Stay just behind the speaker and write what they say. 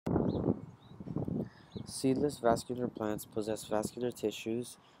Seedless vascular plants possess vascular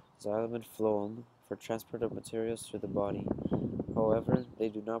tissues, xylem and phloem, for transport of materials through the body. However, they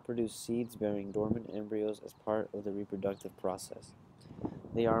do not produce seeds bearing dormant embryos as part of the reproductive process.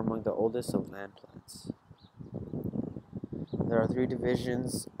 They are among the oldest of land plants. There are three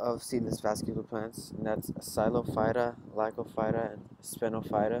divisions of seedless vascular plants, and that's Xylophyta, Lycophyta, and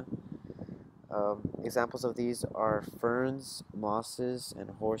Sphenophyta. Examples of these are ferns, mosses,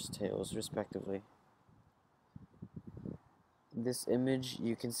 and horsetails, respectively. In this image,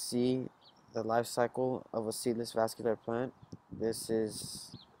 you can see the life cycle of a seedless vascular plant. This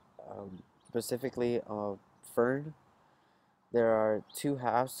is specifically a fern. There are two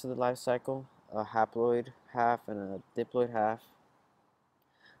halves to the life cycle, a haploid half and a diploid half.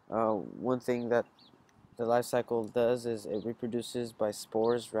 One thing that the life cycle does is it reproduces by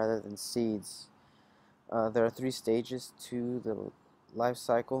spores rather than seeds. There are three stages to the life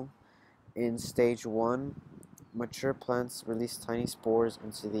cycle. In stage 1, mature plants release tiny spores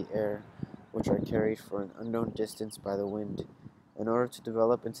into the air, which are carried for an unknown distance by the wind. In order to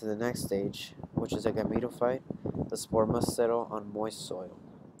develop into the next stage, which is a gametophyte, the spore must settle on moist soil.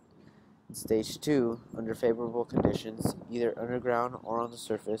 In stage 2, under favorable conditions, either underground or on the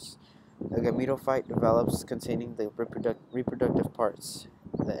surface, a gametophyte develops containing the reproductive parts,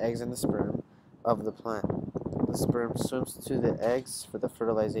 the eggs and the sperm, of the plant. The sperm swims to the eggs for the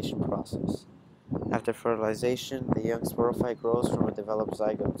fertilization process. After fertilization, the young sporophyte grows from a developed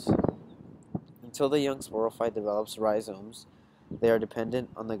zygote. Until the young sporophyte develops rhizomes, they are dependent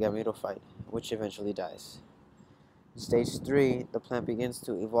on the gametophyte, which eventually dies. In stage 3, the plant begins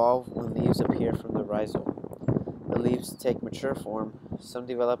to evolve when leaves appear from the rhizome. The leaves take mature form, some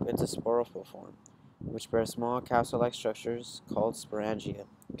develop into sporophyll form, which bear small capsule-like structures called sporangia,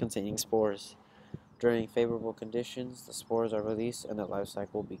 containing spores. During favorable conditions, the spores are released and the life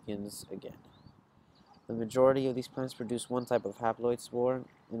cycle begins again. The majority of these plants produce one type of haploid spore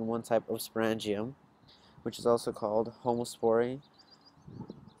and one type of sporangium, which is also called homospory.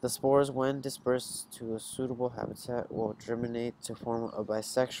 The spores, when dispersed to a suitable habitat, will germinate to form a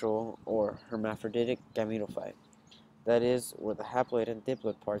bisexual or hermaphroditic gametophyte. That is, where the haploid and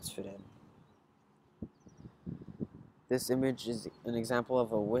diploid parts fit in. This image is an example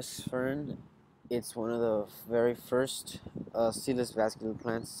of a whisk fern. It's one of the very first seedless vascular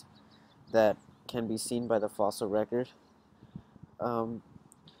plants that can be seen by the fossil record.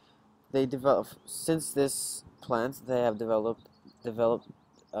 Since this plant, they have developed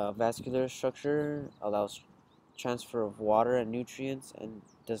vascular structure, allows transfer of water and nutrients, and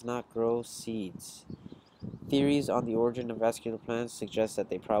does not grow seeds. Theories on the origin of vascular plants suggest that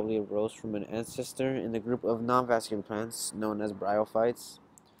they probably arose from an ancestor in the group of non-vascular plants known as bryophytes.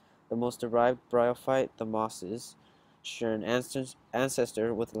 The most derived bryophyte, the mosses, share an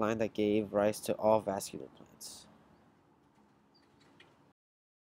ancestor with the line that gave rise to all vascular plants.